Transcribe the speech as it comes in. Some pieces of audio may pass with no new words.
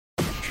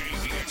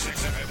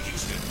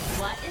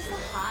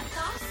hot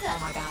gossip. Oh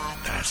my God.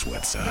 That's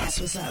what's up. That's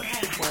what's up.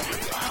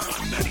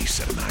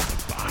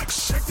 97.9 The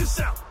Box. Check this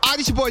out. All right,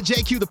 it's your boy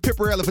JQ, the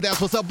Pimparell, for that's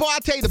what's up. Boy, I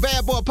tell you, the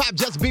bad boy Pop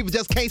Justin Bieber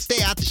just can't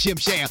stay out the shim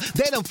sham.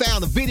 They done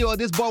found a video of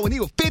this boy when he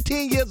was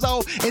 15 years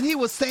old, and he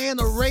was saying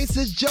a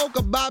racist joke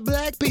about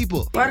black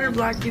people. Why are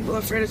black people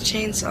afraid of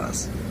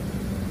chainsaws?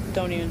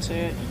 Don't even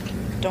say it.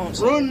 Don't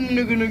say Run,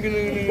 nigga,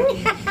 nigga,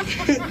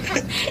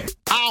 nigga.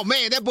 Oh,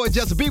 man, that boy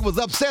Justin Bieber was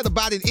upset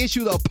about it and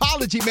issued an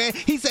apology, man.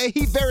 He said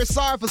he very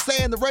sorry for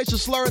saying the racial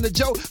slur in the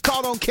joke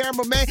caught on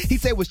camera, man. He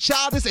said it was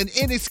childish and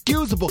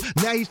inexcusable.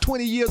 Now he's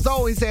 20 years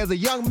old. He said as a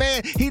young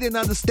man, he didn't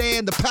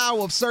understand the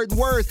power of certain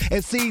words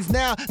and sees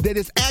now that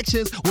his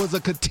actions was a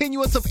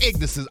continuance of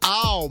ignorance.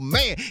 Oh,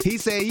 man. He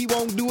said he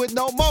won't do it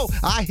no more.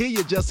 I hear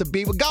you, Justin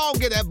Bieber. Go on,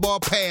 get that boy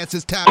past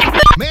his time.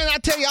 Man, I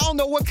tell you, I don't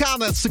know what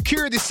kind of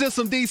security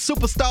system these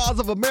superstars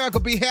of America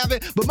be having,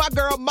 but my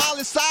girl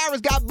Miley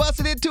Cyrus got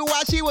busted into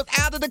while she was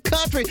out of the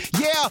country.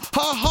 Yeah, her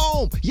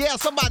home. Yeah,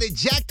 somebody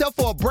jacked up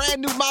for a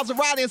brand new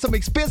Maserati and some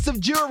expensive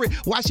jewelry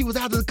while she was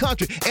out of the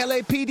country.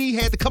 LAPD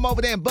had to come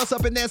over there and bust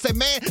up in there and say,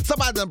 man,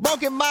 somebody done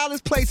broke in Miley's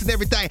place and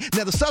everything.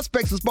 Now, the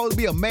suspects are supposed to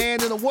be a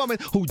man and a woman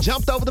who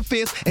jumped over the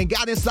fence and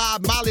got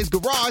inside Miley's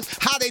garage.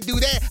 How they do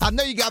that? I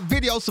know you got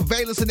video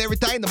surveillance and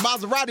everything. The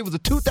Maserati was a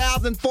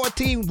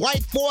 2014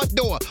 white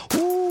four-door.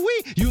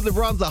 Woo-wee. Usually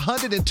runs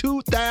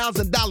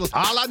 $102,000.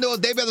 All I know is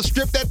they better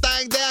strip that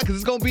thing down because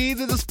it's going to be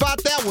easy to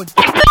spot that one.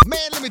 Man,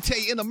 let me tell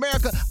you, in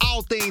America,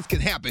 all things can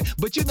happen.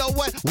 But you know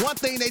what? One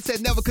thing they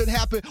said never could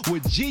happen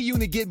was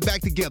G-Unit getting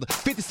back together.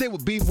 50 Cent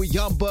was beefing with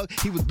Young Buck.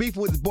 He was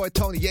beefing with his boy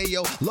Tony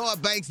Yayo.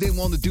 Lloyd Banks didn't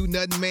want to do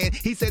nothing, man.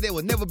 He said there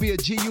would never be a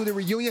G-Unit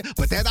reunion,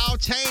 but that all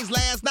changed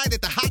last night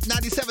at the Hot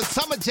 97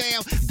 Summer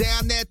Jam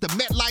down there at the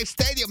MetLife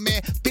Stadium,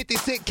 man. 50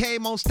 Cent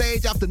came on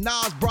stage after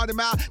Nas brought him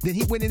out. Then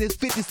he went in his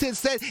 50 Cent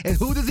set, and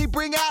who does he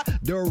bring out?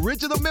 The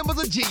original members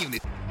of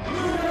G-Unit.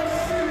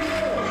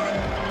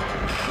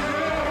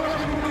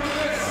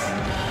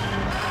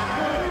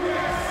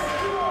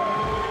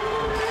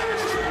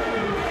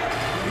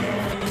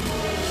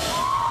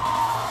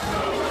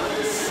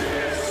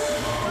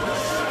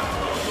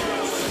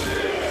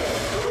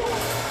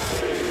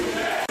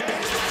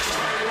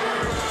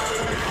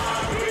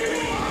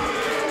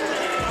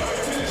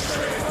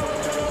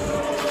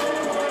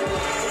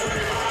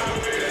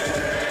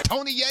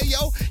 Tony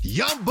Yayo,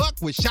 Young Buck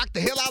would shock the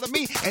hell out of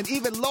me, and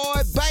even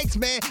Lloyd Banks,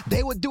 man,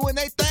 they were doing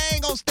their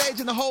thing on stage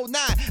in the whole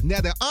nine.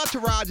 Now, their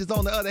entourages,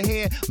 on the other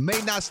hand,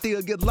 may not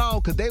still get along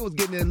because they was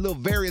getting in little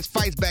various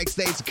fights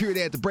backstage.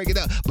 Security had to break it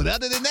up. But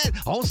other than that,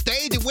 on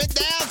stage, it went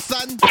down,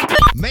 son.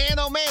 Man,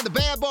 oh man, the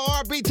bad boy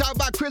R&B talking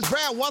about Chris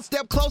Brown one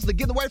step closer to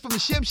getting away from the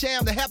shim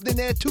sham that happened in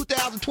that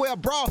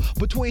 2012 brawl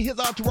between his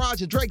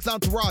entourage and Drake's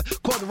entourage.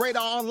 According to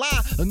Radar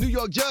Online, a New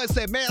York judge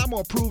said, man, I'm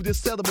going to approve this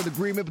settlement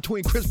agreement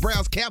between Chris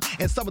Brown's camp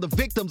and some of the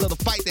victims of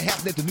the fight that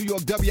happened at the New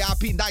York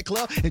WIP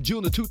nightclub in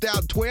June of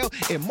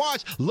 2012. In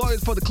March,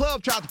 lawyers for the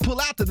club tried to pull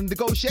out the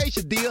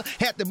negotiation deal.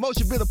 Had the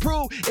motion been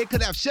approved, it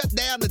could have shut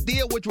down the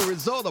deal, which would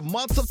result of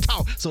months of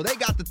talk. So they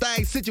got the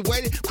thing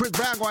situated. Chris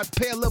Brown going to have to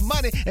pay a little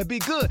money and be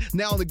good.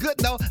 Now, on the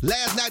good note,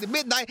 last night at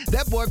midnight,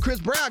 that boy Chris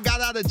Brown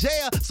got out of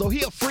jail, so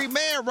he a free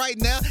man right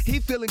now. He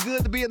feeling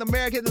good to be an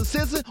American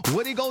citizen.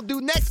 What he gonna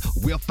do next?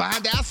 We'll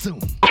find out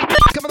soon.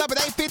 Coming up at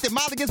 8:50,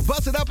 Molly gets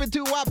busted up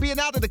into while being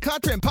out of the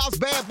country, and Pop's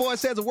bad boy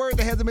says a word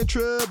that hasn't been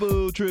trouble.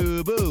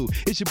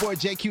 It's your boy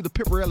JQ, the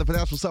Pimparell, for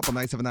that's what's up on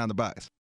 97.9 The Box.